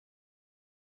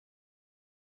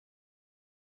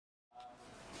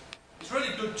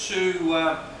good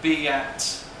to be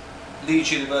at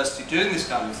Leeds University doing this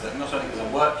kind of thing, not only because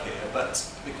I work here,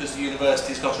 but because the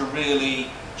university's got a really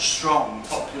strong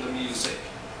popular music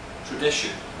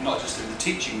tradition, not just in the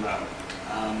teaching realm.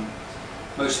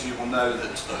 Most of you will know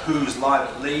that The Who's Live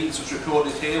at Leeds was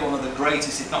recorded here, one of the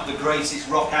greatest, if not the greatest,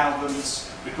 rock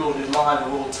albums recorded live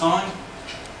of all time.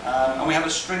 And we have a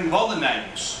string of other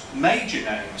names, major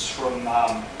names, from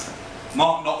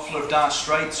Mark Knopfler of Dire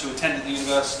Straits, who attended the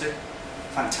university,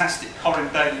 fantastic Corin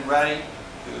Bailey-Rae,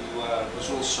 who was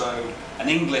also an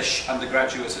English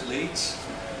undergraduate at Leeds,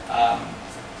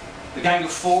 the Gang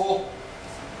of Four,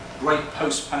 great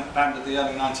post-punk band of the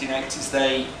early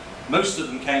 1980s. Most of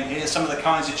them came here, some of the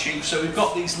Kaiser Chiefs, so we've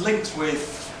got these links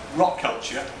with rock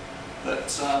culture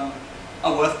that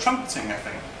are worth trumpeting, I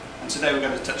think. And today we're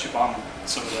going to touch upon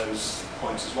some of those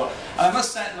points as well. And I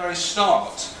must say at the very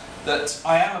start that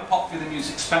I am a popular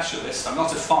music specialist. I'm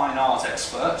not a fine art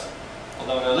expert,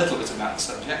 although I know a little bit about the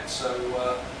subject.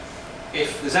 So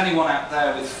if there's anyone out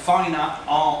there with fine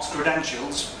art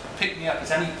credentials, pick me up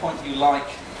at any point you like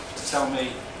to tell me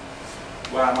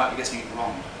where I might be getting it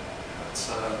wrong.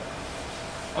 But,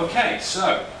 okay,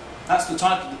 so that's the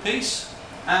title of the piece,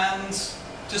 and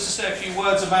just to say a few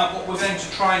words about what we're going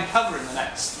to try and cover in the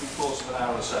next course of an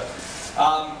hour or so.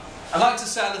 I'd like to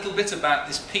say a little bit about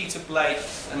this Peter Blake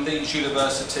and Leeds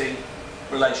University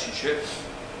relationship.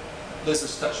 Liz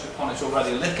has touched upon it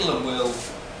already a little, and we'll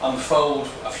unfold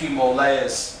a few more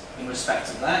layers in respect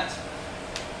of that.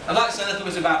 I'd like to say a little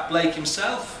bit about Blake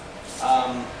himself.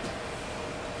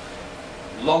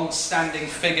 Long-standing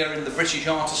figure in the British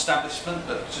art establishment,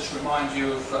 but just remind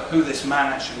you of who this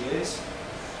man actually is.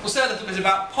 We'll say a little bit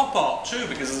about pop art too,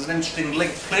 because there's an interesting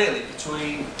link clearly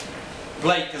between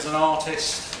Blake as an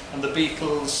artist and the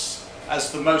Beatles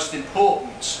as the most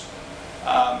important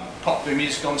popular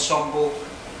music ensemble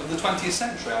of the 20th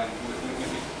century, I think we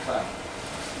could claim.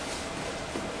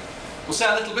 We'll say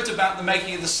a little bit about the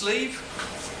making of the sleeve.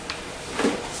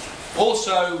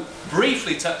 Also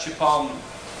briefly touch upon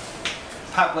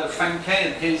Pablo Fanke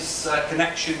and his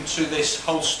connection to this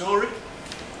whole story.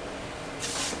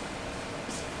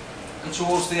 And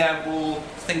towards the end we'll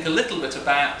think a little bit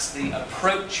about the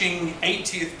approaching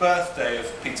 80th birthday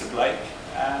of Peter Blake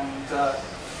and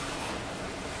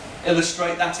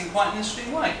illustrate that in quite an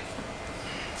interesting way.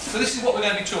 So this is what we're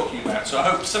going to be talking about, so I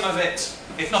hope some of it,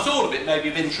 if not all of it, may be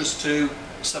of interest to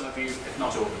some of you, if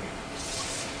not all of you.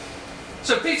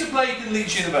 So Peter Blake and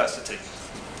Leeds University.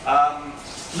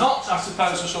 Not, I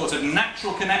suppose, a sort of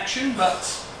natural connection, but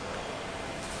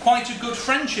quite a good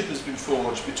friendship has been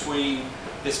forged between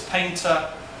this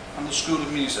painter and the School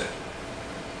of Music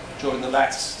during the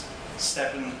last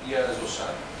 7 years or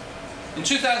so. In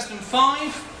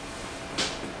 2005,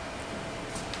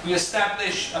 we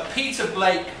established a Peter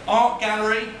Blake art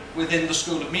gallery within the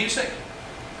School of Music.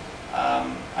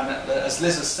 And as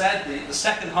Liz has said, the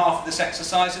second half of this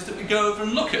exercise is that we go over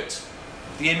and look at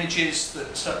the images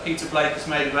that Peter Blake has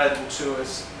made available to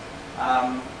us,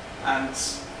 and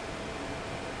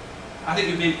I think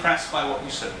you'll be impressed by what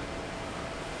you see.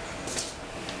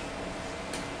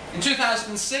 In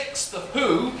 2006, The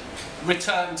Who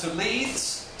returned to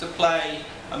Leeds to play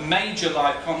a major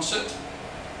live concert,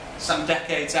 some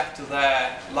decades after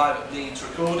their Live at Leeds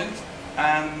recording,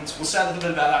 and we'll say a little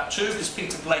bit about that too, because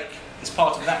Peter Blake is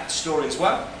part of that story as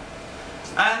well.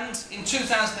 And in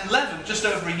 2011, just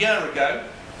over a year ago,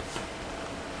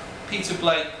 Peter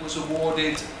Blake was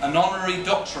awarded an honorary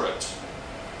doctorate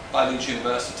by Leeds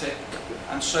University,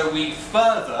 and so we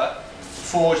further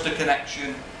forged a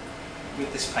connection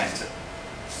with this painter.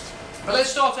 But let's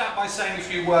start out by saying a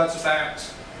few words about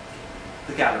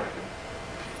the gallery.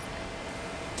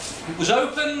 It was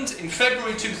opened in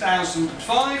February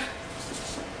 2005,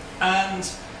 and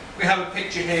we have a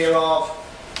picture here of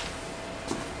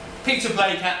Peter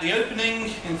Blake at the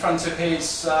opening in front of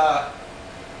his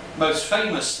most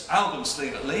famous album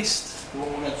sleeve, at least, the one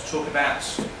we're going to talk about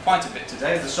quite a bit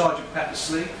today, the Sgt. Pepper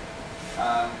sleeve.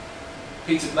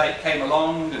 Peter Blake came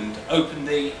along and opened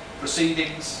the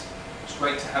proceedings. It was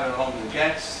great to have him along as a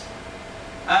guest.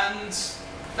 And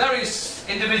various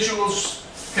individuals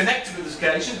connected with this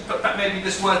occasion, but maybe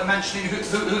just worth mentioning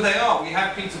who they are. We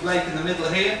have Peter Blake in the middle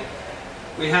here.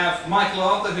 We have Michael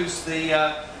Arthur, who's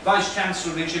the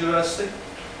Vice-Chancellor of Leeds University.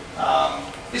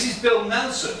 This is Bill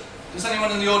Nelson. Does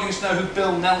anyone in the audience know who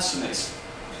Bill Nelson is?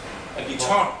 A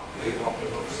guitar.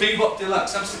 Bebop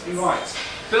Deluxe, absolutely right.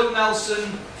 Bill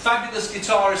Nelson, fabulous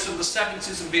guitarist of the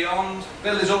 70s and beyond.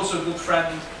 Bill is also a good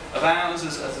friend of ours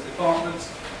as a department.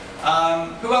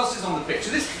 Who else is on the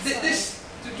picture?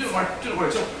 Don't worry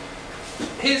at all.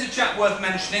 Here's a chap worth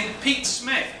mentioning, Pete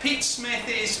Smith. Pete Smith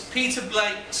is Peter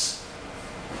Blake's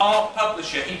art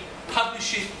publisher. He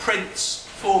publishes prints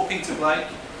for Peter Blake,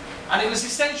 and it was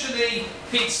essentially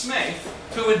Pete Smith,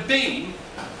 who had been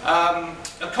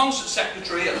a concert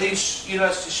secretary at Leeds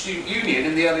University Student Union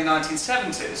in the early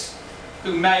 1970s,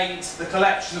 who made the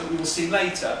collection that we will see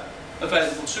later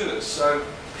available to us. So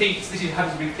Pete, this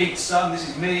happens to be Pete's son, this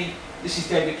is me, this is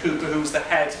David Cooper, who was the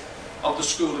head of the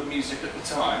School of Music at the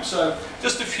time. So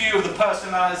just a few of the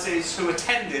personalities who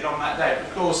attended on that day.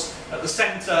 Of course, at the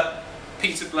centre,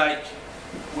 Peter Blake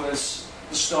was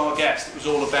the star guest. It was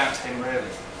all about him, really.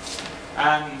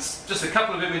 And just a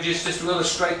couple of images just to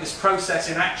illustrate this process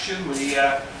in action. We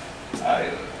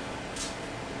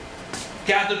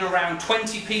gathered around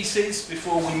 20 pieces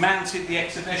before we mounted the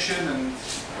exhibition, and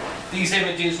these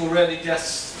images were really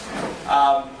just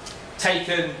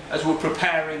taken as we're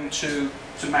preparing to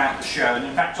mount the show. And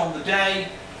in fact, on the day,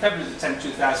 February the 10th,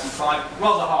 2005,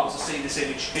 rather hard to see this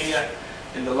image here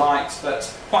in the light,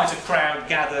 but quite a crowd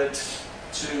gathered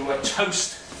to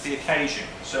toast the occasion.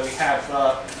 So we have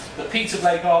the Peter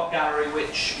Blake Art Gallery,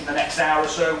 which in the next hour or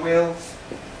so we'll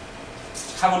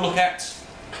have a look at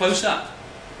close up.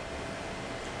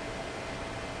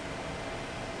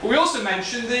 But we also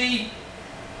mentioned the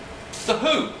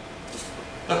Who.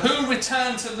 The Who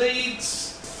returned to Leeds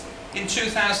in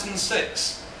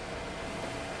 2006.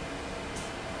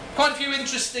 Quite a few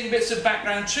interesting bits of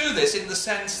background to this, in the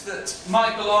sense that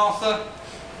Michael Arthur,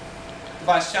 the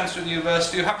Vice-Chancellor of the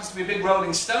University, who happens to be a big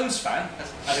Rolling Stones fan,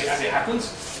 as it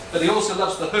happens, but he also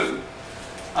loves the Who,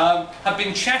 have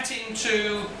been chatting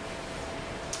to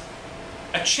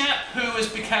a chap who has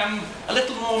become a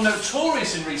little more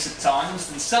notorious in recent times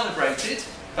than celebrated,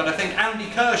 but I think Andy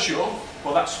Kershaw,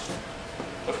 well, that's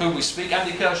of whom we speak.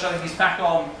 Andy Kershaw, I think he's back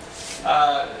on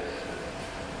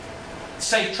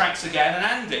safe tracks again, and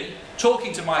Andy,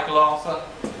 talking to Michael Arthur,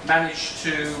 managed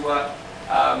to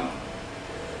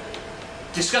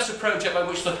discuss a project by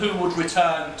which the Who would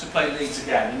return to play Leeds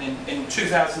again, and in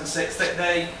 2006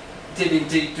 they did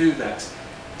indeed do that,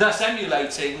 thus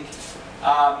emulating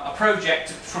a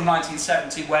project from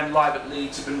 1970 when Live at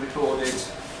Leeds had been recorded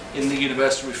in the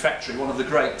University Refectory, one of the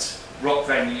great rock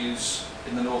venues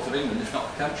in the north of England, if not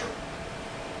the country.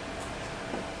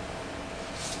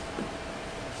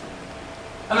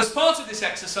 And as part of this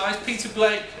exercise, Peter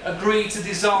Blake agreed to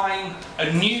design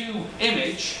a new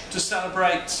image to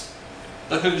celebrate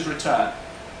the Who's return.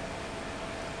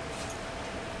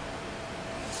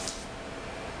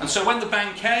 And so when the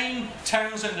band came,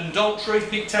 Townsend and Daltrey,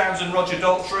 Pete Townsend, Roger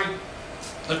Daltrey,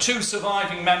 the two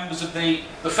surviving members of the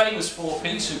famous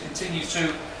four-piece who continue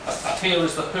to appear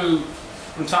as the Who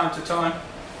from time to time,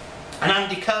 and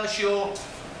Andy Kershaw,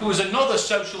 who was another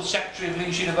social secretary of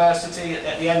Leeds University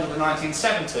at the end of the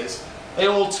 1970s, they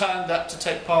all turned up to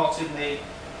take part in the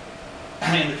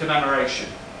commemoration.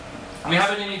 And we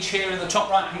have an image here in the top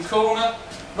right-hand corner.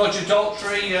 Roger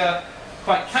Daltrey,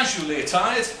 quite casually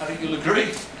attired, I think you'll agree.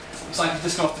 Looks like he's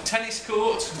just gone off the tennis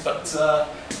court, but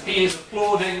he is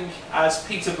applauding as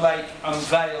Peter Blake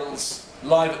unveils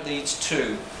Live at Leeds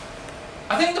 2.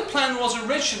 I think the plan was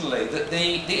originally that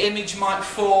the image might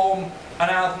form an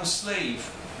album sleeve.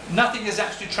 Nothing has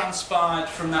actually transpired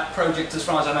from that project as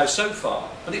far as I know so far,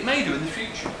 but it may do in the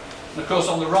future. And of course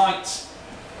on the right,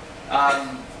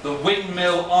 the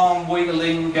windmill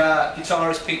arm-wheeling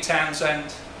guitarist Pete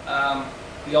Townsend,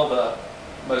 the other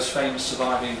most famous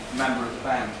surviving member of the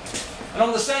band. And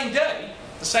on the same day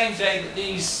that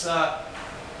these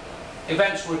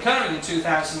events were occurring in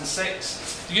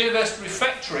 2006, the University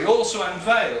Refectory also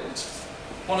unveiled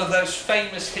one of those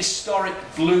famous historic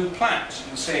blue plaques. You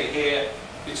can see it here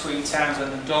between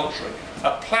Townsend and Daltrey.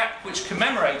 A plaque which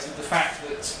commemorated the fact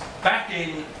that back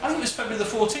in, I think it was February the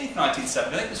 14th, 1970,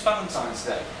 I think it was Valentine's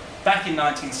Day, back in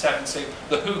 1970,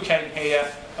 the Who came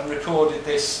here and recorded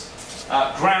this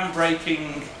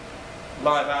groundbreaking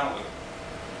live album.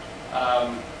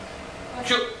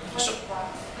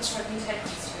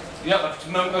 Yeah,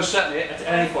 most certainly at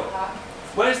any point.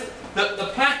 Whereas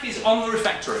the plaque is on the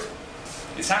refectory.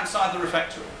 It's outside the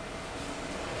refectory.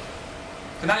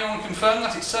 Can anyone confirm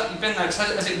that? It's certainly been there.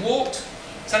 Has it walked?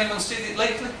 Has anyone seen it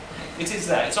lately? It is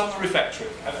there. It's on the refectory.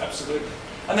 Absolutely.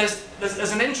 And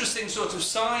there's an interesting sort of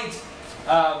side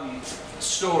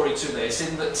story to this,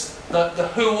 in that the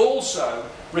Who also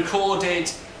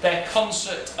recorded their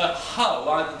concert at Hull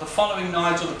either the following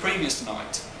night or the previous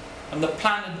night, and the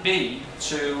plan had been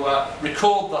to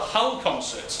record the Hull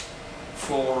concert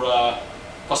for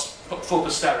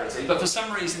posterity, but for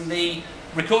some reason the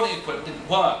recording equipment didn't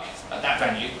work at that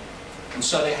venue, and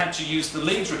so they had to use the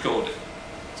Leeds recording.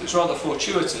 So it's rather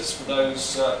fortuitous for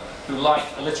those who like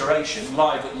alliteration,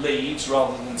 Live at Leeds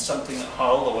rather than something at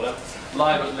Hull or whatever.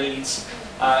 Live at Leeds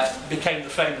became the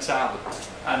famous album.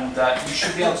 And you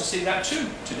should be able to see that too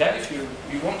today if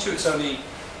you want to. It's only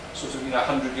sort of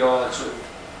 100 yards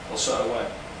or so away.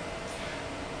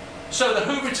 So the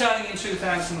Who returning in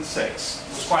 2006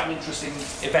 was quite an interesting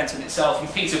event in itself,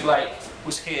 and Peter Blake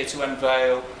was here to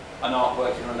unveil an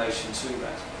artwork in relation to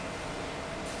that.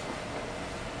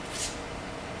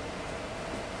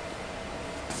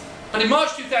 But in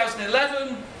March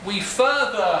 2011 we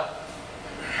further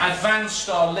advanced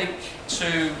our link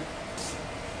to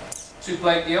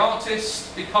Blake the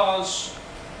artist, because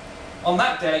on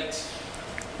that date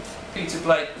Peter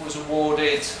Blake was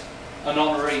awarded an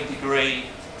honorary degree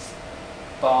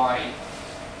by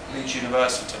Leeds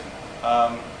University.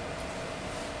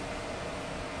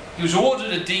 He was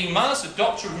awarded a D.Mus, a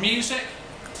Doctor of Music,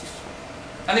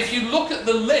 and if you look at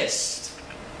the list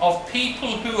of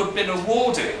people who have been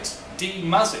awarded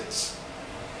D.Muses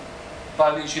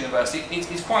by Leeds University,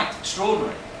 it's quite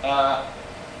extraordinary. Let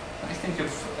me think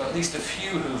of at least a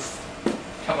few who've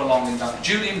come along in that.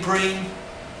 Julian Breen,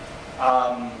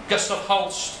 Gustav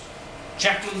Holst,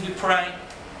 Jacqueline Dupre.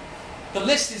 The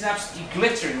list is absolutely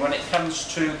glittering when it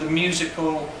comes to the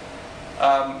musical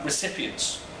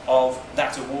recipients of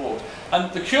that award.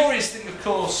 And the curious thing, of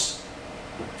course,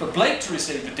 for Blake to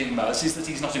receive a D.Mus is that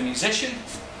he's not a musician,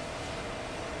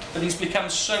 but he's become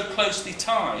so closely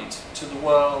tied to the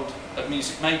world of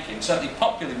music making, certainly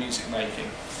popular music making,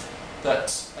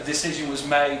 that a decision was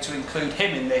made to include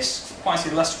him in this quite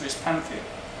illustrious pantheon.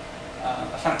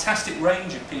 A fantastic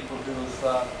range of people who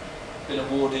have been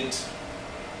awarded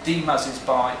D.Muses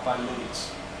by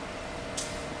Leeds.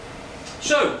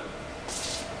 So,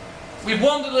 we've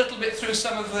wandered a little bit through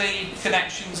some of the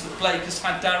connections that Blake has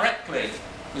had directly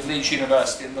with Leeds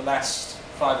University in the last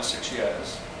 5 or 6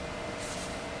 years.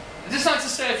 I'd just like to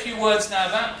say a few words now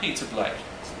about Peter Blake.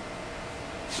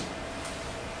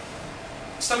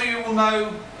 Some of you will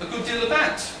know a good deal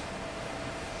about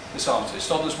this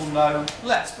artist, others will know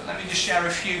less, but let me just share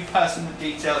a few pertinent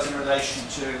details in relation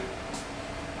to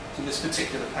this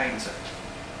particular painter.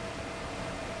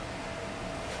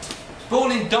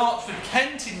 Born in Dartford,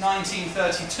 Kent in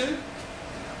 1932,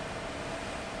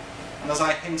 and as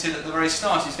I hinted at the very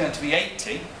start, he's going to be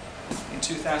 80 in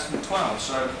 2012,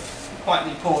 so quite an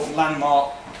important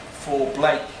landmark for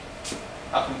Blake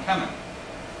up and coming.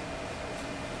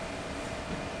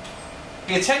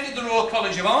 He attended the Royal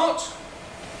College of Art,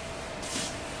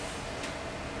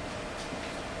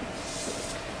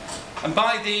 and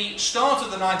by the start of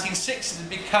the 1960s had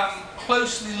become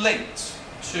closely linked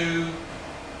to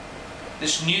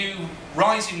this new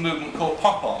rising movement called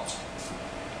pop art,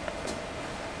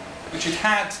 which had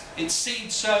had its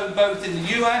seed sown both in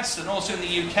the US and also in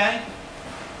the UK.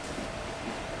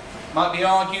 It might be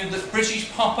argued that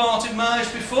British pop art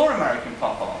emerged before American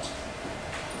pop art,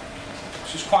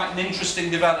 which was quite an interesting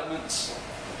development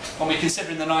when we consider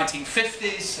in the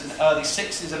 1950s and early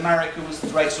 60s America was the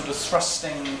great sort of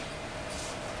thrusting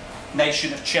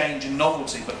nation of change and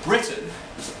novelty, but Britain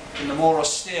in the more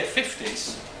austere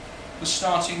 50s was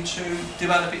starting to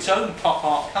develop its own pop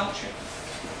art culture.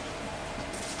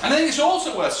 And I think it's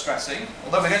also worth stressing,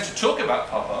 although we're going to talk about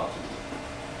pop art,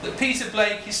 that Peter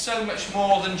Blake is so much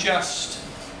more than just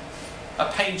a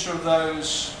painter of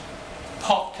those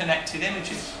pop-connected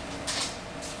images.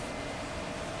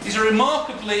 He's a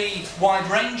remarkably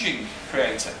wide-ranging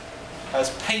creator, as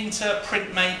painter,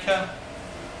 printmaker,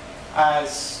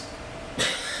 as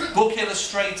book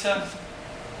illustrator,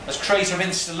 as creator of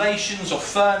installations or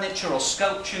furniture or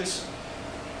sculptures.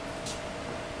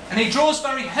 And he draws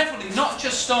very heavily not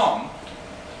just on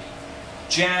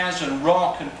jazz and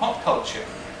rock and pop culture,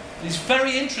 but he's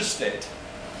very interested,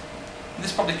 and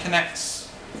this probably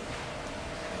connects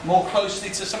more closely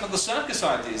to some of the circus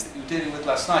ideas that you were dealing with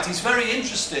last night. He's very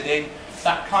interested in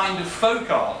that kind of folk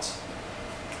art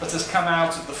that has come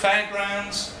out of the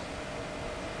fairgrounds,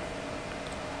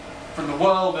 from the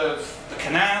world of the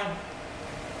canal,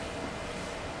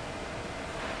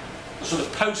 the sort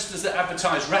of posters that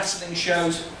advertise wrestling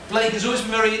shows. Blake has always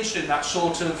been very interested in that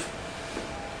sort of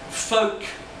folk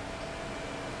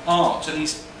art, and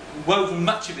he's woven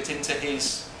much of it into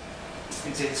his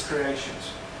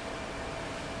creations.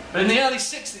 But in the early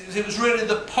 60s, it was really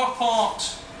the pop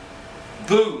art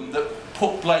boom that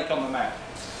put Blake on the map.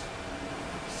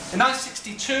 In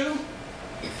 1962,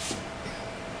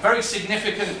 very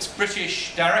significant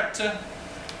British director,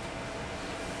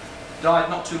 died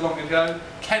not too long ago,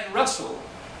 Ken Russell,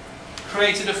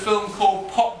 created a film called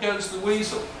Pop Goes the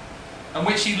Weasel, in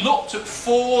which he looked at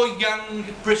 4 young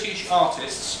British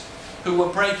artists who were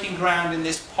breaking ground in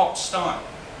this pop style.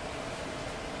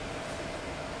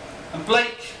 And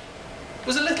Blake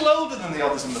was a little older than the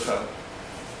others in the film.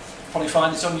 Probably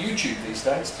find this on YouTube these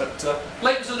days, but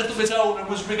Blake was a little bit older and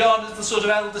was regarded as the sort of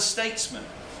elder statesman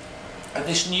of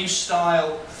this new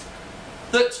style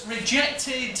that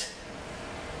rejected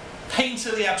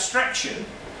painterly abstraction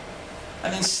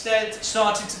and instead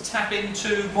started to tap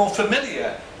into more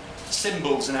familiar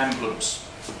symbols and emblems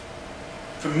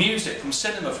from music, from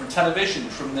cinema, from television,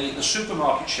 from the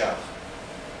supermarket shelf.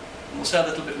 And we'll say a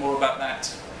little bit more about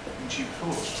that in due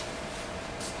course.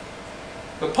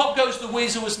 But Pop Goes the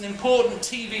Weasel was an important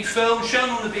TV film shown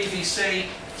on the BBC,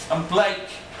 and Blake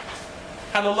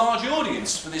had a large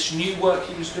audience for this new work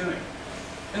he was doing.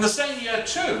 In the same year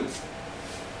too,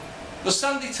 the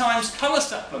Sunday Times colour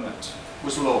supplement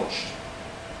was launched.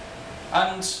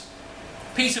 And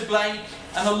Peter Blake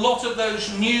and a lot of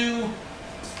those new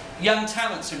young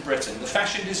talents in Britain, the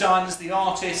fashion designers, the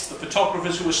artists, the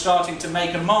photographers who were starting to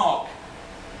make a mark,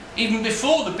 even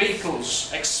before the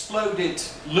Beatles exploded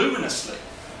luminously,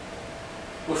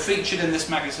 were featured in this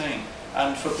magazine.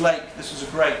 And for Blake, this was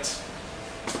a great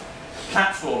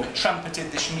platform. It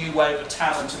trumpeted this new wave of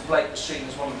talent, and Blake was seen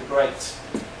as one of the great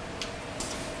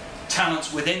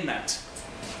talents within that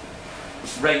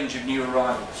range of new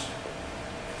arrivals.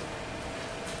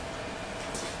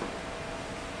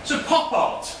 So pop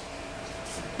art.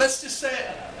 Let's just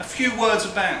say a few words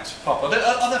about pop art.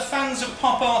 Are there fans of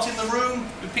pop art in the room?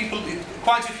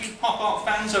 Quite a few pop art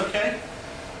fans, okay?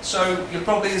 So you're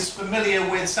probably as familiar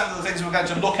with some of the things we're going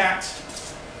to look at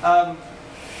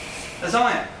as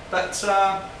I am. But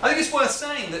I think it's worth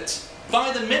saying that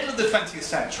by the middle of the 20th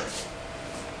century,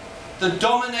 the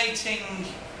dominating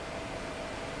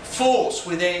force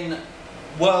within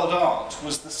world art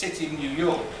was the city of New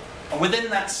York. And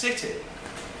within that city,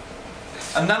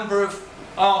 a number of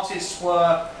artists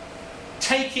were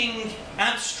taking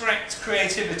abstract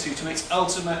creativity to its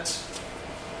ultimate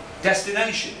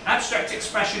destination. Abstract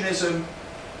expressionism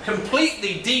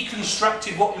completely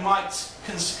deconstructed what we might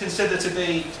consider to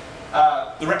be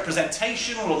the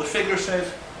representational or the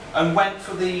figurative, and went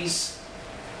for these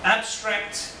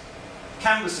abstract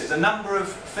canvases. A number of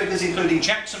figures, including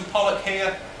Jackson Pollock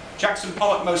here. Jackson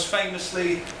Pollock, most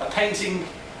famously, a painting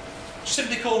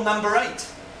simply called Number 8,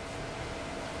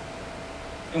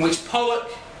 in which Pollock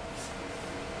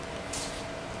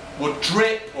would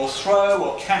drip or throw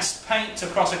or cast paint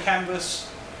across a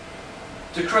canvas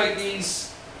to create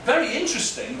these very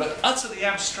interesting but utterly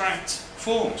abstract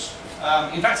forms.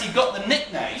 In fact, he got the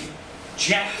nickname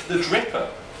Jack the Dripper,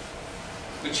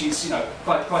 which is,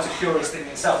 quite a curious thing in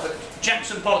itself. But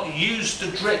Jackson Pollock used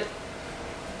to drip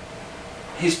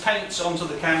his paints onto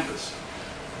the canvas.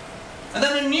 And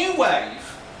then a new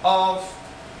wave of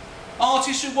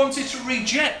artists who wanted to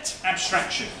reject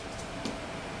abstraction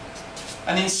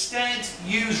and instead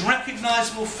use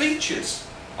recognisable features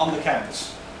on the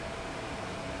canvas,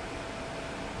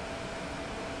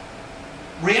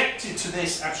 reacted to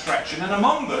this abstraction, and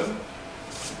among them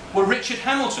were Richard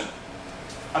Hamilton,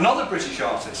 another British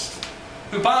artist,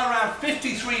 who by around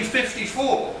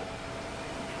 53-54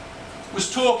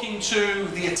 was talking to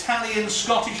the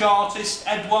Italian-Scottish artist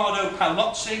Edoardo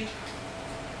Paolozzi,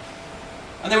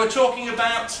 and they were talking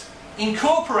about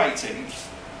incorporating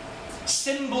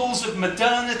symbols of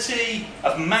modernity,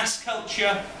 of mass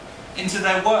culture into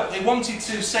their work. They wanted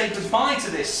to say goodbye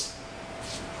to this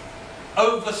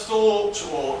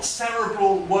overthought or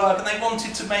cerebral work, and they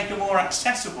wanted to make a more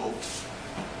accessible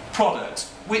product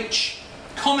which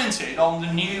commented on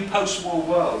the new post-war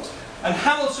world. And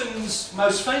Hamilton's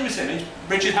most famous image,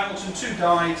 Richard Hamilton too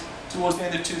died towards the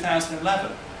end of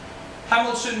 2011.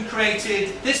 Hamilton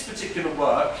created this particular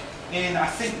work in, I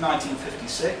think,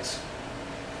 1956.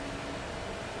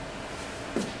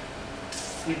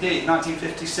 He did,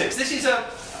 1956. This is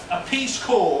a piece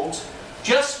called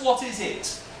Just What Is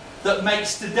It That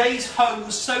Makes Today's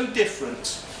Homes So Different,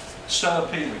 So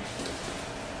Appealing.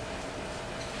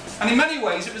 And in many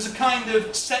ways it was a kind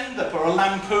of send-up or a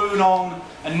lampoon on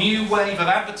a new wave of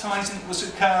advertising that was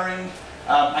occurring.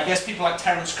 I guess people like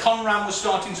Terence Conran were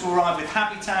starting to arrive with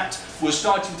Habitat, were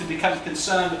starting to become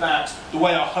concerned about the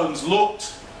way our homes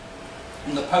looked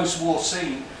in the post-war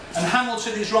scene. And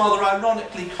Hamilton is rather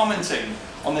ironically commenting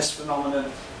on this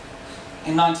phenomenon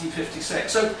in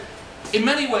 1956. So, in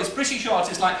many ways, British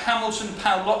artists like Hamilton,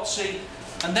 Paolozzi,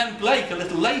 and then Blake a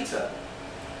little later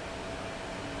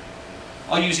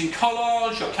are using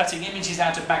collage or cutting images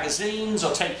out of magazines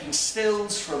or taking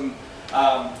stills from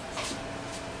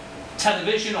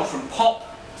television or from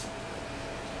pop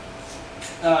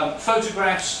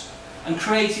photographs and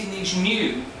creating these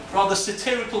new, rather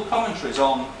satirical commentaries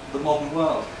on the modern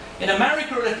world. In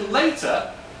America a little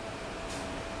later,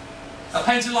 a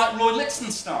painter like Roy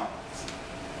Lichtenstein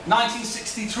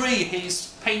 1963,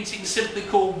 his painting simply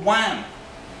called Wham,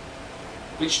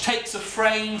 which takes a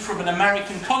frame from an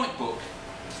American comic book,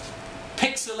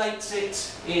 pixelates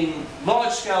it in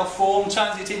large-scale form,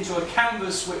 turns it into a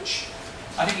canvas which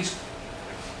I think is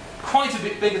quite a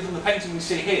bit bigger than the painting we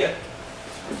see here,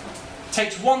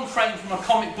 takes one frame from a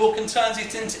comic book and turns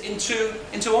it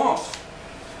into art.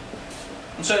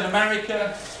 And so in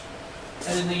America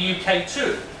and in the UK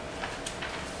too,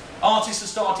 artists are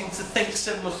starting to think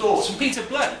similar thoughts. And Peter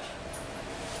Blake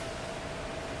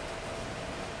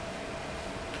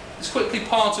is quickly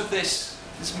part of this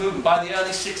movement. By the early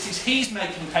 60s, he's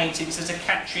making paintings that are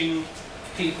catching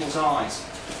people's eyes.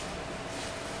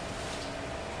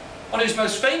 One of his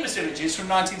most famous images from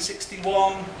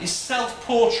 1961 is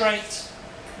self-portrait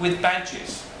with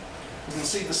badges. You can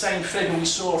see the same figure we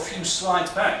saw a few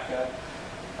slides back.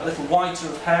 A little whiter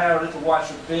of hair, a little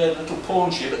whiter of beard, a little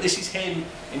paunchy, but this is him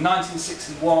in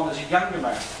 1961 as a younger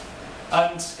man.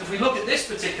 And if we look at this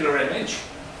particular image,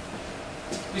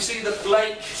 we see that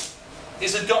Blake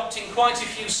is adopting quite a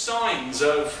few signs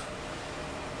of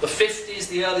the 50s,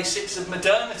 the early 60s of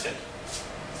modernity.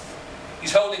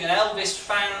 He's holding an Elvis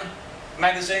fan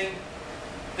magazine.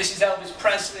 This is Elvis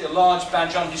Presley, a large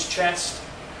badge on his chest.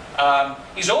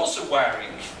 He's also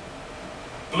wearing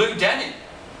blue denim,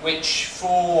 which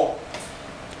for,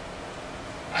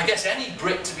 I guess, any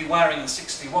Brit to be wearing in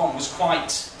 61 was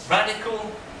quite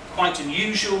radical, quite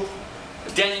unusual.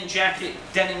 A denim jacket,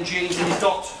 denim jeans, and he's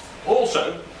got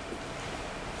also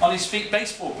on his feet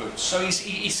baseball boots. So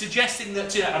he's suggesting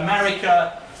that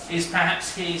America is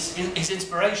perhaps his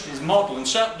inspiration, his model, and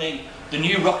certainly the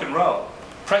new rock and roll.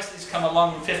 Presley's come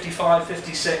along in 55,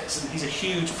 56, and he's a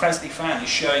huge Presley fan. He's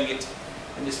showing it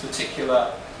in this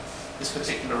particular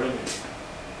image.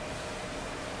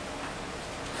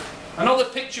 Another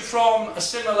picture from a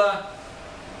similar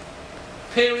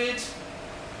period,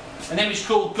 an image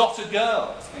called Got a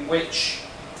Girl, in which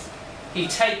he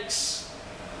takes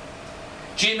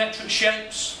geometric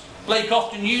shapes. Blake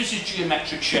often uses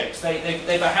geometric shapes.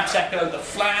 They perhaps echo the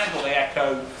flag, or they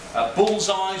echo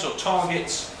bullseyes or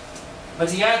targets. But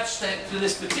he adds to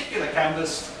this particular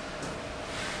canvas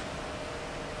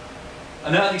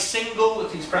an early single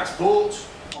that he's perhaps bought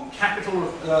on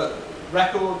Capitol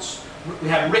Records. We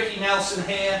have Ricky Nelson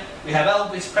here, we have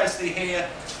Elvis Presley here,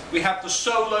 we have the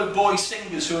solo boy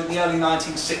singers who in the early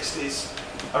 1960s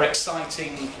are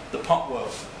exciting the pop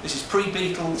world. This is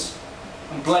pre-Beatles,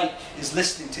 and Blake is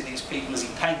listening to these people as he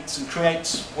paints and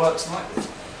creates works like this.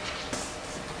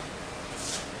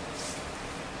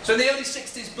 So in the early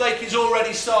 60s, Blake is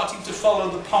already starting to follow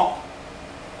the pop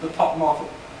model.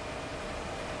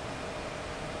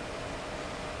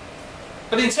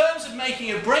 But in terms of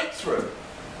making a breakthrough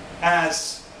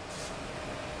as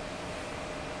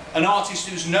an artist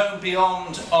who's known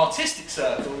beyond artistic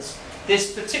circles,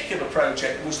 this particular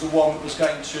project was the one that was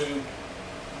going to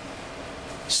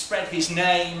spread his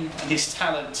name and his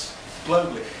talent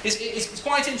globally. It's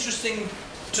quite interesting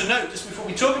to note, just before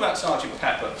we talk about Sgt.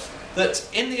 Pepper, that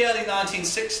in the early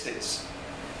 1960s,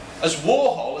 as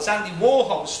Andy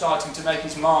Warhol was starting to make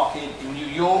his mark in New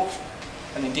York,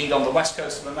 and indeed on the west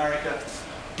coast of America,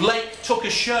 Blake took a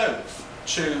show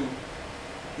to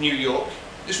New York.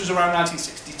 This was around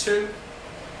 1962,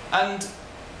 and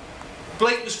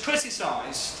Blake was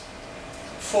criticised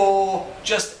for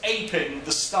just aping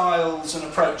the styles and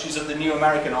approaches of the new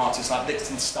American artists like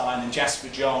Lichtenstein and Jasper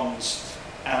Johns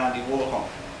and Andy Warhol.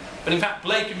 But in fact,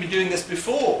 Blake had been doing this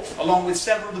before, along with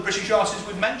several of the British artists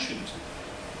we've mentioned.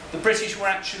 The British were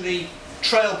actually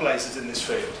trailblazers in this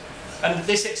field, and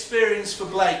this experience for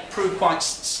Blake proved quite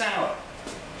sour.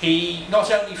 He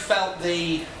not only felt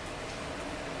the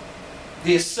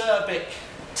acerbic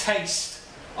taste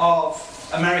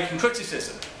of American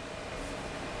criticism,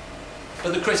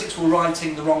 but the critics were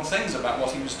writing the wrong things about what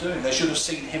he was doing. They should have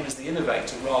seen him as the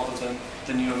innovator rather than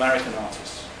the new American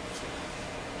artists.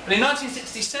 But in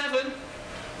 1967,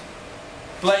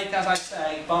 Blake, as I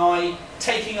say, by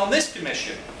taking on this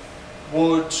commission,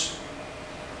 would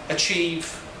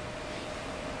achieve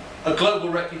a global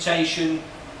reputation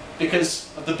because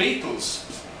of the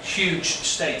Beatles' huge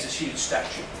status, huge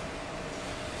stature.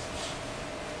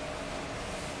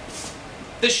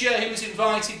 This year he was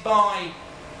invited by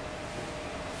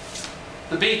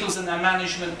the Beatles and their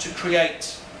management to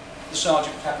create the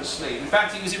Sgt. Pepper sleeve. In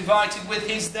fact, he was invited with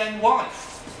his then wife,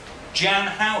 Jan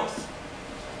Howarth.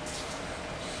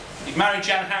 He married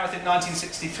Jan Howarth in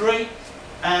 1963,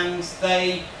 and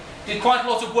they did quite a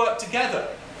lot of work together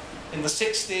in the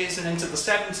 60s and into the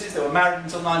 70s. They were married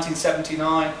until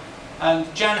 1979,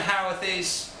 and Jan Howarth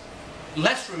is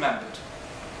less remembered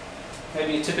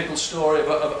maybe a typical story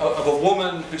of a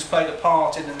woman who's played a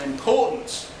part in an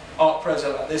important art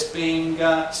project like this being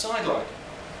sidelined.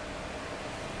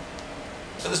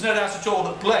 So there's no doubt at all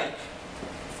that Blake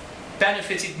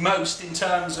benefited most in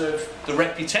terms of the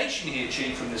reputation he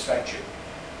achieved from this venture.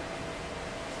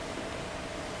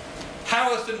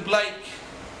 Howarth and Blake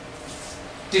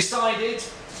decided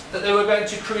that they were going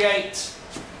to create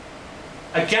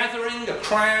a gathering, a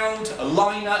crowd, a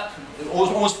lineup. It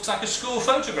almost looks like a school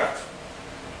photograph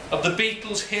of the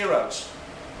Beatles' heroes.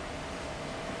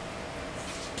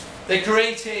 They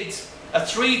created a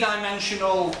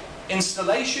three-dimensional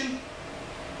installation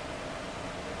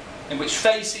in which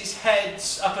faces,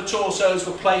 heads, upper torsos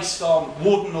were placed on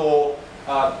wooden or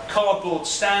cardboard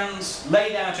stands,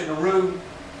 laid out in a room.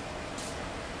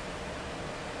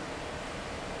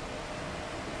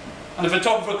 And a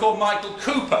photographer called Michael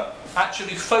Cooper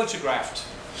actually photographed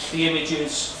the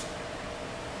images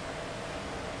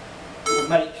that would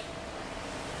make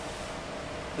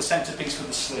the centrepiece for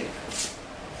the sleeve.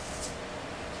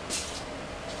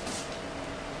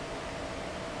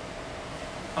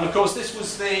 And of course this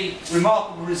was the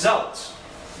remarkable result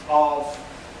of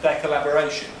their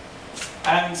collaboration.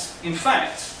 And in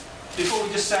fact, before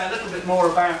we just say a little bit more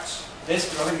about this,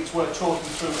 because I think it's worth talking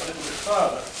through it a little bit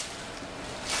further,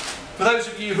 for those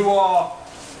of you who are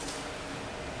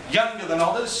younger than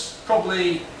others,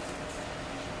 probably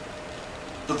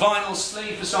the vinyl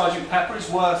sleeve for Sgt. Pepper is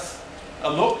worth a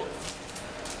look.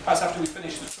 Perhaps after we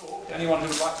finish the talk, anyone who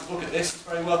would like to look at this is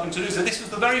very welcome to do so. This was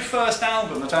the very first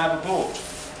album that I ever bought.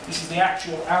 This is the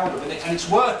actual album, and it's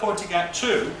worth pointing out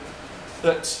too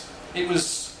that it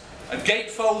was a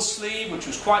gatefold sleeve, which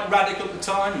was quite radical at the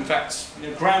time, in fact,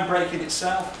 groundbreaking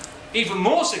itself. Even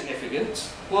more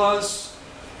significant was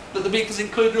that the Beatles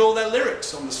included all their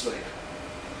lyrics on the sleeve.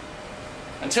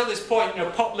 Until this point,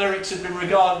 pop lyrics had been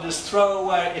regarded as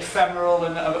throwaway, ephemeral,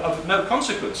 and of no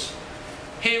consequence.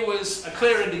 Here was a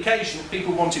clear indication that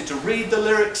people wanted to read the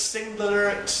lyrics, sing the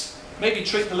lyrics, maybe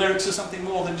treat the lyrics as something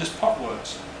more than just pop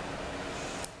words.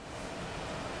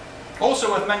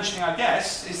 Also worth mentioning, I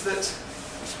guess, is that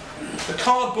the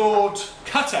cardboard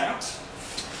cutout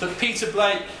that Peter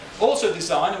Blake also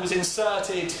designed and was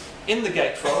inserted in the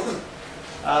gatefold.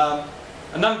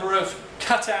 A number of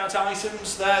cut-out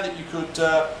items there that you could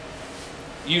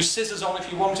use scissors on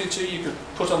if you wanted to. You could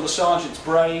put on the sergeant's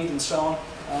braid and so on.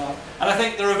 And I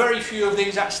think there are very few of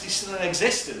these actually still in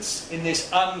existence in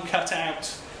this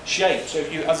uncut-out shape. So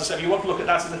if you, as I said, if you want to look at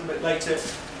that a little bit later,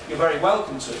 you're very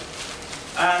welcome to.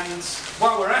 And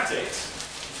while we're at it,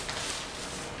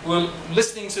 we're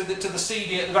listening to the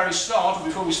CD at the very start,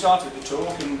 before we started the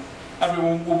talk, and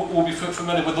everyone will be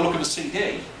familiar with the look of a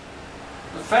CD.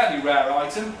 A fairly rare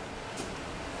item,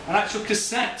 an actual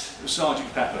cassette of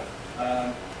Sgt.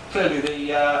 Pepper. Clearly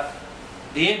the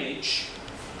image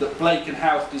that Blake and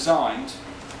Howarth designed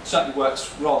certainly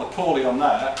works rather poorly on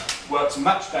there, works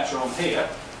much better on here.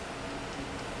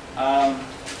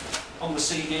 On the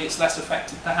CD it's less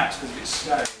effective perhaps because of its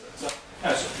scale.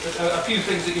 But, so a few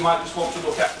things that you might just want to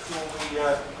look at before we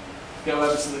go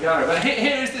over to the gallery. But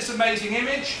here is this amazing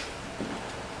image.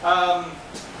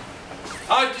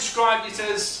 I've described it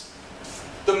as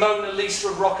the Mona Lisa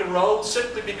of rock and roll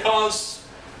simply because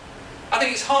I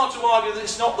think it's hard to argue that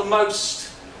it's not the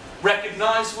most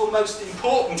recognisable, most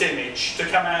important image to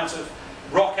come out of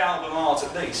rock album art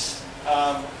at least.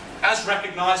 As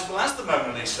recognisable as the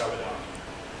Mona Lisa, I would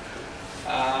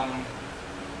argue.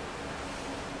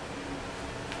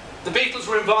 The Beatles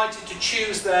were invited to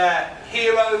choose their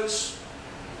heroes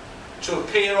to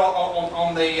appear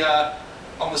on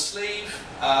the sleeve.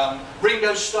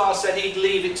 Ringo Starr said he'd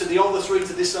leave it to the other three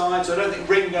to decide, so I don't think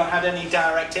Ringo had any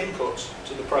direct input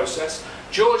to the process.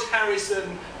 George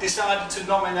Harrison decided to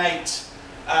nominate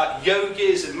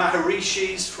yogis and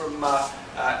maharishis from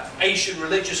Asian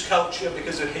religious culture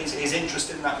because of his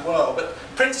interest in that world. But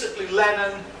principally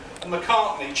Lennon and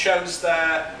McCartney chose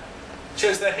their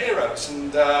heroes.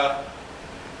 And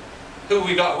who have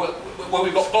we got? Well,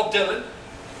 we've got Bob Dylan,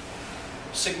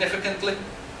 significantly.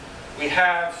 We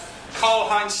have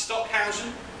Karl-Heinz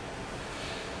Stockhausen,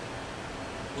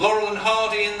 Laurel and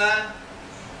Hardy in there,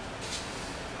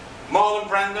 Marlon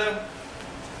Brando.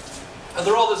 Are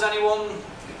there others anyone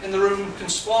in the room can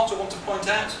spot or want to point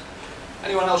out?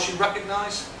 Anyone else you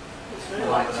recognise? It's really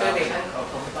like Tony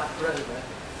Hancock on the back row there.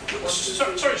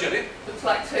 Sorry, Julie? Looks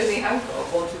like Tony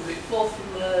Hancock, or is it fourth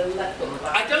from the left on the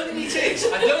back? I don't think it is.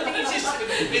 I don't think it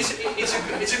is.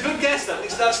 It's a good guess, though.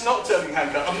 That's not Tony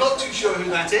Hancock. I'm not too sure who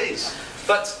that is.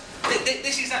 But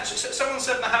this is actually, someone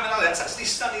said Muhammad Ali, that's actually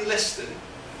Sonny Liston,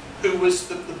 who was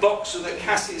the boxer that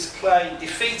Cassius Clay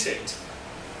defeated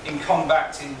in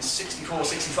combat in 64,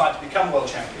 65 to become world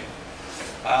champion.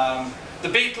 The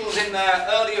Beatles in their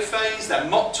earlier phase, their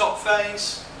mop-top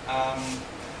phase.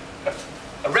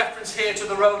 A reference here to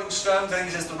the Rolling Stones. I think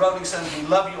it says the Rolling Stones will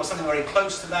love you, or something very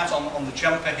close to that on the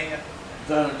jumper here.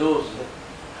 Down the doors, is it?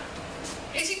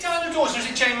 Is it Diana Dawes or is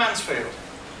it Jane Mansfield?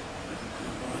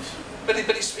 But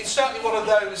it's certainly one of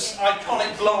those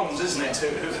iconic blondes, isn't it?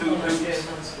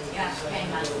 Yeah, Jane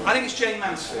Mansfield. I think it's Jane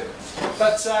Mansfield.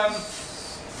 But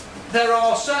there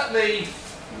are certainly,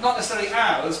 not necessarily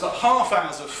hours, but half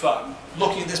hours of fun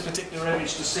looking at this particular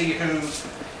image to see who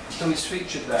is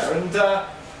featured there. And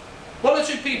one or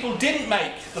two people didn't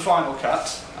make the final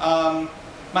cut.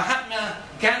 Mahatma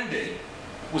Gandhi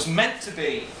was meant to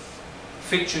be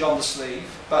featured on the sleeve,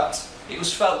 but it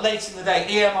was felt late in the day,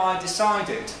 EMI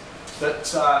decided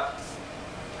that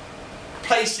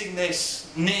placing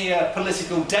this near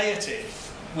political deity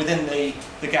within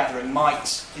the gathering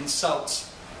might insult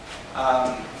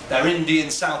their Indian,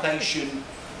 South Asian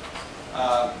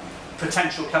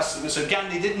potential customers, so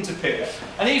Gandhi didn't appear.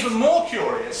 And even more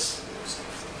curious,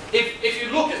 if you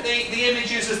look at the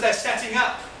images as they're setting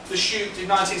up the shoot in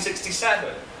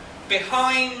 1967,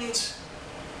 behind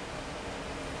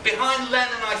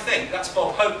Lennon, I think, that's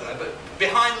Bob Hope there, but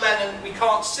behind Lennon, we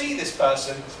can't see this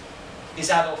person, is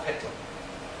Adolf Hitler.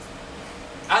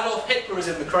 Adolf Hitler is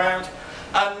in the crowd,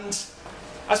 and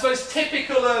I suppose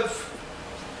typical of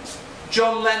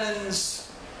John Lennon's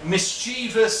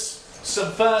mischievous,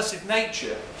 subversive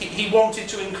nature, he wanted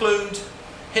to include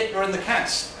Hitler in the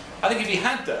cast. I think if he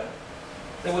had done,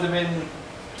 there would have been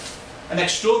an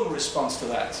extraordinary response to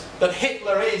that. But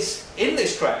Hitler is in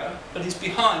this crowd, but he's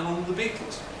behind one of the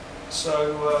Beatles.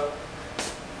 So,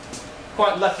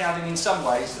 quite lucky, I think, in some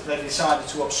ways, that they decided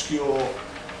to obscure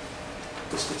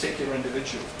this particular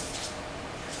individual.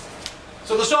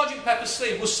 So the Sgt. Pepper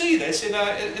sleeve, we'll see this in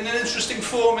an interesting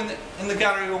form in the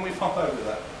gallery when we pop over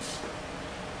there.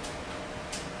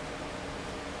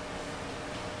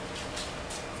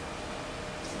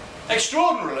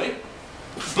 Extraordinarily,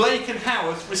 Blake and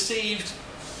Howarth received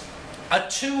a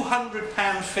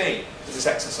 £200 fee for this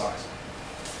exercise.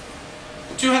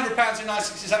 £200 in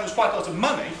 1967 was quite a lot of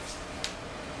money,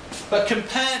 but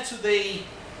compared to the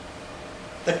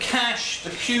cash, the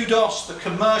kudos, the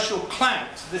commercial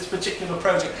clout this particular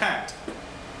project had,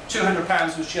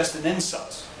 £200 was just an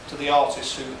insult to the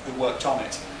artists who worked on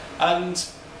it. And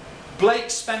Blake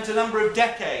spent a number of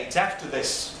decades after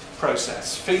this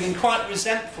process feeling quite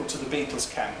resentful to the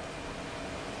Beatles camp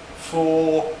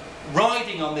for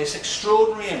riding on this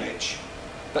extraordinary image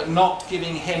but not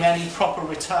giving him any proper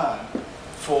return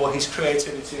for his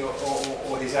creativity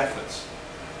or his efforts.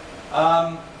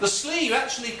 The sleeve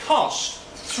actually cost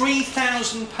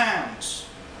 £3,000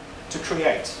 to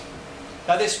create.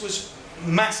 Now this was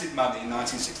massive money in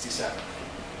 1967.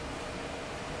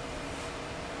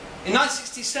 In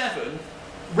 1967,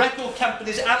 record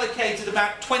companies allocated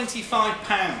about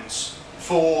 £25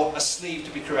 for a sleeve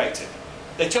to be created.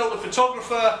 They told a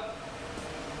photographer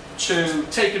to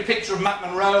take a picture of Matt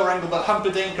Monro or Engelbert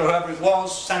Humperdinck or whoever it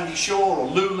was, Sandy Shaw or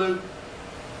Lulu.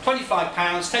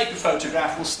 £25, take a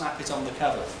photograph, we'll snap it on the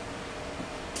cover.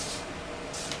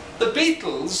 The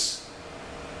Beatles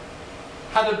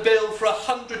had a bill for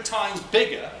 100 times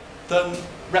bigger than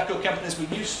record companies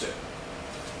were used to.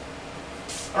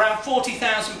 Around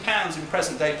 £40,000 in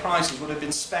present day prices would have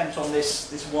been spent on this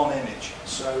one image.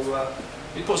 So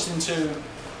it puts it into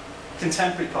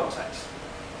contemporary context.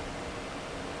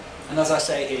 And as I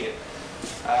say here,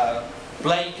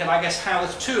 Blake and I guess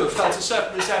Howarth too have felt a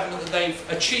certain resentment that they've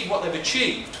achieved what they've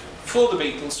achieved for the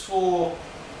Beatles, for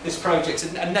this project,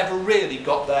 and never really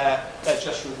got their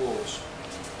just rewards.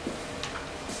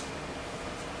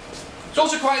 It's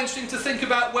also quite interesting to think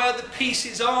about where the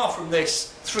pieces are from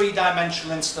this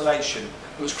three-dimensional installation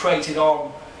that was created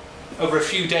over a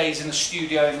few days in a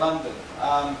studio in London.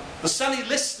 The Sonny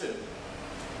Liston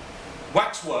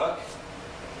waxwork,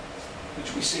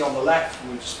 which we see on the left,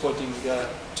 we were just pointing to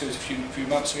it a few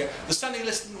months ago. The Sonny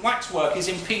Liston waxwork is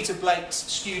in Peter Blake's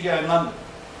studio in London.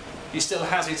 He still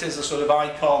has it as a sort of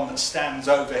icon that stands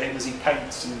over him as he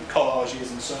paints and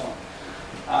collages and so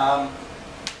on.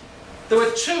 There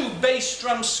were 2 bass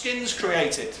drum skins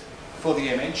created for the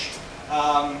image,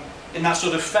 in that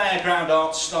sort of fairground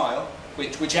art style,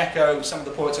 which echo some of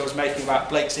the points I was making about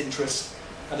Blake's interest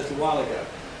a little while ago.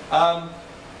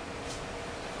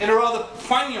 In a rather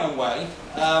poignant way,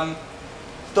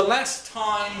 the last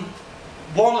time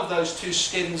one of those 2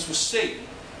 skins was seen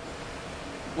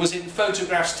was in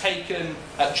photographs taken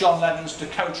at John Lennon's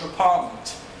Dakota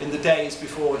apartment in the days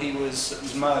before he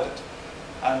was murdered.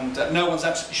 And no one's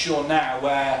absolutely sure now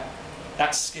where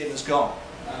that skin has gone.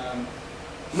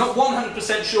 I'm not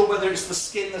 100% sure whether it's the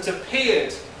skin that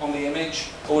appeared on the image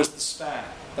or is the span,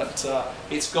 but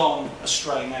it's gone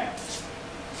astray now.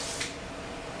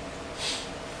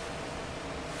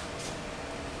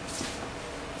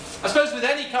 I suppose with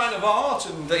any kind of art,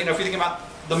 and if you think about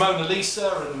the Mona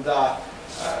Lisa and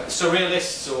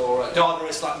surrealists or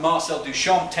Dada'ists like Marcel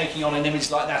Duchamp taking on an image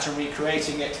like that and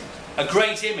recreating it, a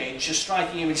great image, a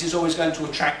striking image, is always going to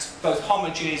attract both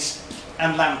homages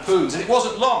and lampoons. And it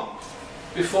wasn't long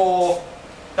before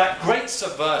that great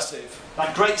subversive,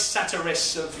 that great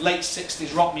satirist of late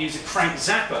 60s rock music, Frank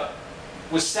Zappa,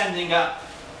 was sending up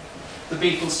the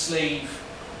Beatles sleeve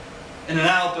in an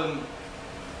album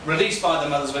released by the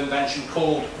Mothers of Invention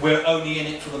called We're Only In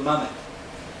It For The Money,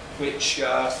 which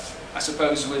I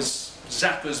suppose was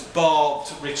Zappa's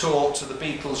barbed retort to the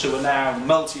Beatles, who are now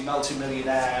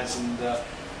multi-millionaires, and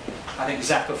I think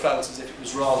Zappa felt as if it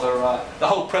was rather, the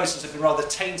whole process had been rather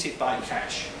tainted by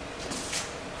cash.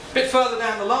 A bit further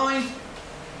down the line,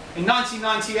 in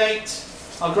 1998,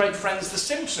 our great friends The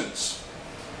Simpsons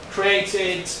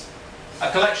created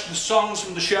a collection of songs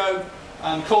from the show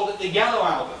and called it the Yellow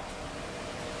Album.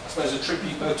 I suppose a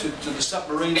tribute both to the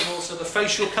submarine and also the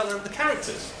facial colour of the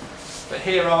characters. But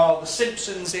here are The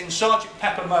Simpsons in Sgt.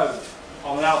 Pepper mode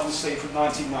on an album sleeve from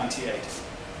 1998.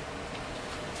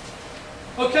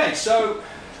 Okay, so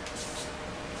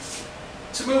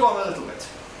to move on a little bit.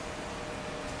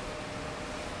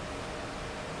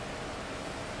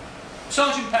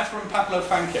 Sgt. Pepper and Pablo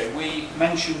Fanque, we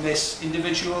mentioned this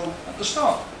individual at the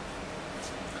start.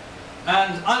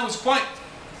 And I was quite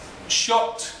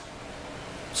shocked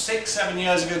 6-7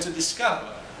 years ago to discover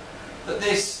that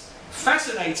this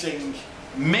fascinating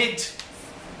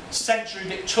mid-century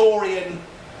Victorian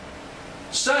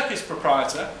circus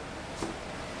proprietor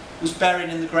was buried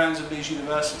in the grounds of Leeds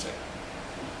University.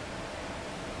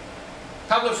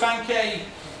 Pablo Fanque,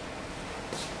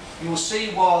 you will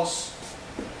see, was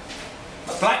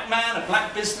a black man, a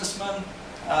black businessman,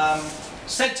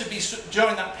 said to be,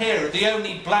 during that period, the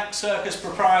only black circus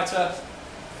proprietor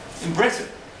in Britain.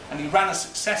 And he ran a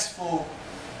successful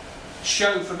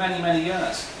show for many, many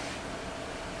years.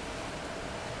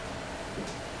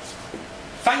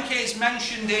 Fanque is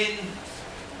mentioned in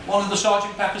one of the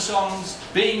Sgt. Pepper songs,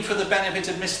 Being for the Benefit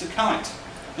of Mr. Kite.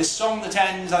 This song that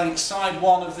ends, I think, side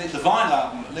one of the vinyl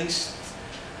album at least,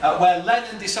 where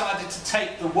Lennon decided to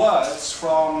take the words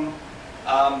from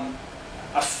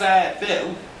a fair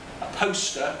bill, a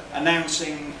poster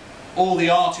announcing all the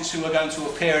artists who are going to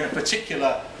appear in a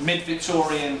particular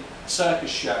mid-Victorian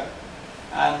circus show.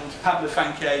 And Pablo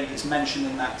Fanque is mentioned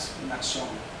in that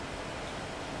song.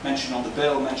 Mentioned on the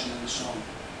bill, mentioned in the song.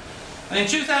 And in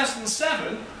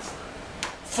 2007,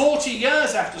 40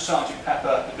 years after Sgt.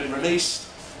 Pepper had been released,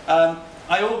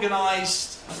 I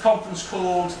organised a conference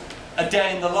called A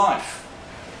Day in the Life,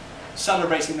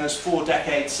 celebrating those 4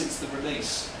 decades since the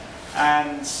release.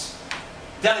 And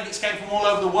delegates came from all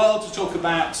over the world to talk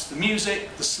about the music,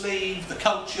 the sleeve, the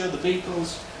culture, the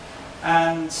Beatles.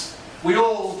 And we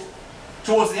all,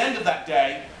 towards the end of that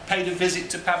day, paid a visit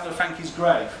to Pablo Fanque's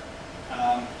grave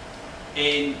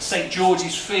in St.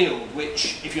 George's Field,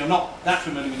 which, if you're not that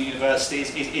familiar with the university,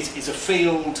 is a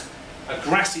field, a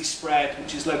grassy spread,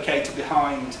 which is located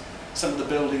behind some of the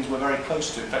buildings we're very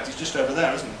close to. In fact, it's just over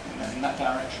there, isn't it, in that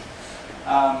direction.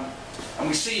 And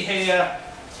we see here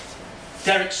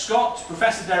Derek Scott,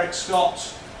 Professor Derek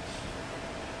Scott,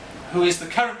 who is the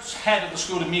current head of the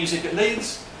School of Music at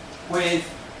Leeds, with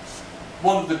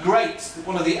one of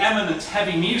the eminent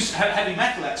heavy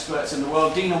metal experts in the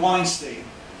world, Dina Weinstein,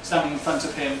 standing in front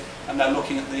of him, and they're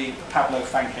looking at the Pablo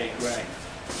Fanque grave.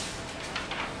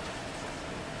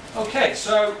 Okay,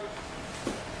 so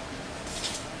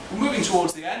we're moving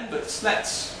towards the end, but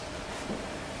let's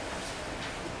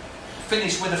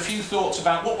finish with a few thoughts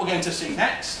about what we're going to see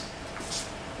next.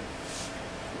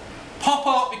 Pop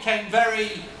art became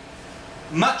very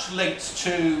much linked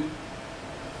to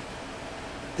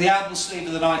the album sleeve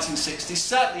of the 1960s,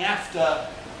 certainly after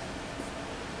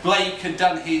Blake had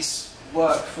done his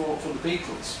work for the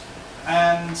Beatles.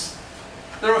 And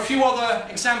there are a few other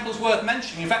examples worth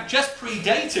mentioning. In fact, just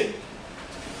predating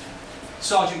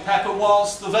Sgt. Pepper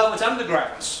was the Velvet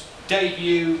Underground's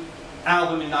debut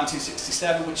album in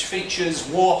 1967, which features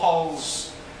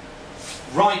Warhol's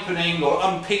ripening or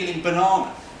unpeeling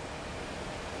banana.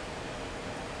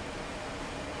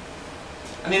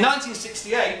 And in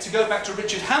 1968, to go back to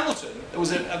Richard Hamilton, there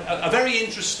was a very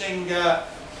interesting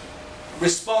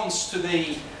response to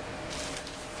the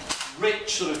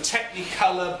rich sort of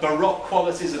technicolor Baroque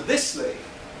qualities of this sleeve,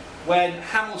 when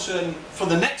Hamilton, for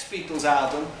the next Beatles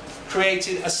album,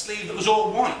 created a sleeve that was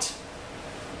all white.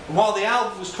 And while the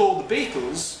album was called The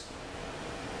Beatles,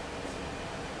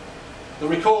 the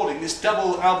recording, this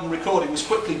double album recording, was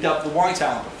quickly dubbed the White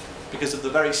Album because of the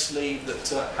very sleeve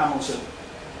that Hamilton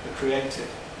had created.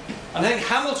 And I think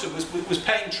Hamilton was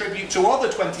paying tribute to other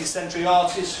 20th century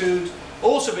artists who'd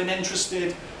also been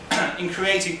interested in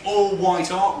creating all white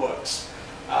artworks.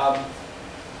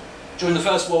 During the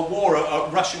First World War, a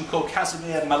Russian called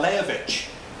Kazimir Malevich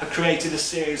had created a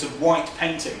series of white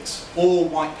paintings, all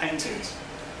white paintings.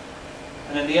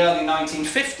 And in the early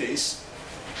 1950s,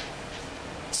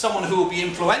 someone who would be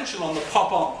influential on the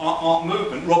pop art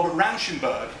movement, Robert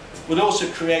Rauschenberg, would also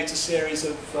create a series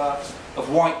of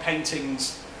white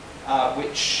paintings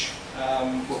which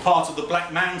were part of the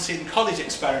Black Mountain College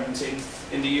experiment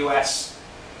in the US,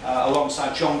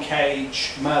 alongside John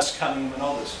Cage, Merce Cunningham and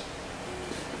others.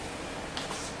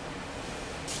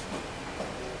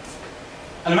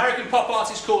 An American pop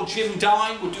artist called Jim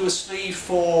Dine would do a sleeve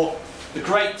for the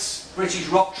great British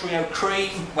rock trio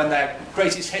Cream. When their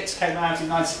greatest hits came out in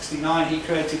 1969, he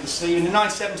created the sleeve. And in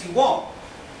 1971,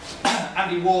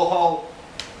 Andy Warhol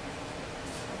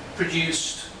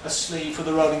produced a sleeve for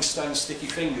the Rolling Stones' Sticky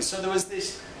Fingers. So there was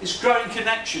this growing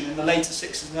connection in the later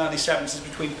 60s and early 70s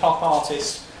between pop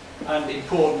artists and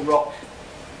important rock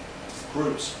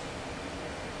groups.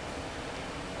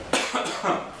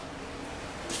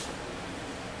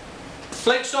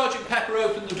 Blake Sgt. Pepper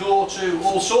opened the door to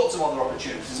all sorts of other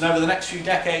opportunities, and over the next few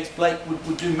decades Blake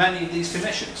would do many of these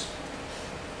commissions.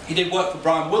 He did work for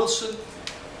Brian Wilson,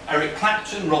 Eric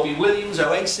Clapton, Robbie Williams,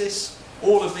 Oasis.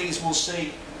 All of these we'll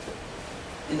see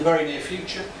in the very near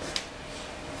future.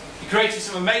 He created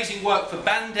some amazing work for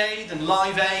Band Aid and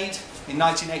Live Aid in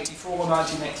 1984 and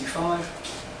 1985.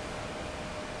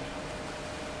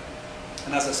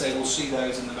 And as I say, we'll see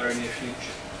those in the very near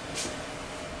future.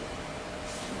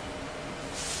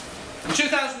 In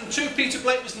 2002, Peter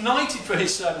Blake was knighted for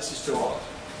his services to art.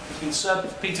 He's been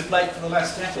serving Peter Blake for the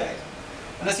last decade.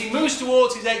 And as he moves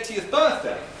towards his 80th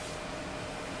birthday,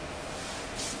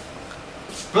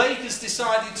 Blake has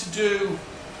decided to do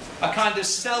a kind of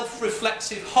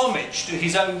self-reflexive homage to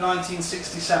his own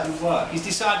 1967 work. He's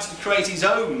decided to create his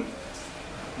own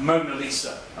Mona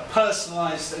Lisa, a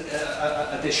personalised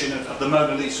edition of the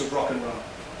Mona Lisa of rock and roll.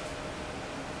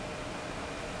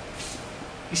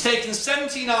 He's taken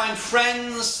 79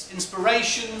 friends,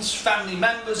 inspirations, family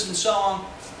members and so on,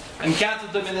 and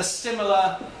gathered them in a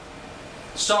similar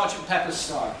Sgt. Pepper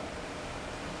style.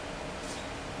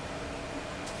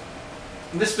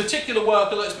 And this particular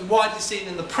work, although it's been widely seen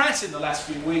in the press in the last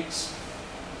few weeks,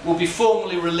 will be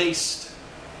formally released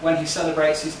when he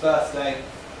celebrates his birthday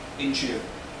in June.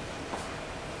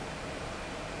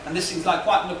 And this seems like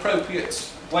quite an appropriate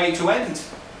way to end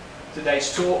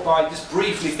today's talk, by just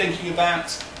briefly thinking about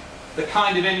the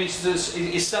kind of image that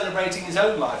is celebrating his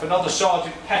own life. Another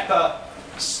Sgt. Pepper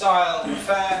style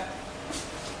affair,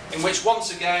 in which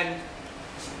once again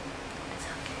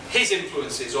his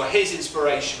influences or his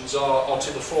inspirations are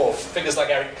to the fore. Figures like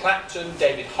Eric Clapton,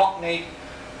 David Hockney,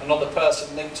 another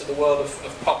person linked to the world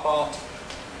of pop art,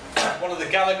 one of the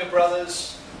Gallagher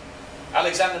brothers,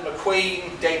 Alexander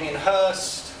McQueen, Damien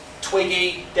Hirst,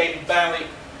 Twiggy, David Bowie.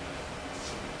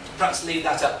 Perhaps leave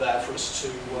that up there for us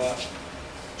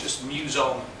to just muse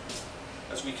on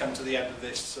as we come to the end of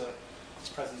this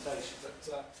presentation.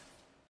 But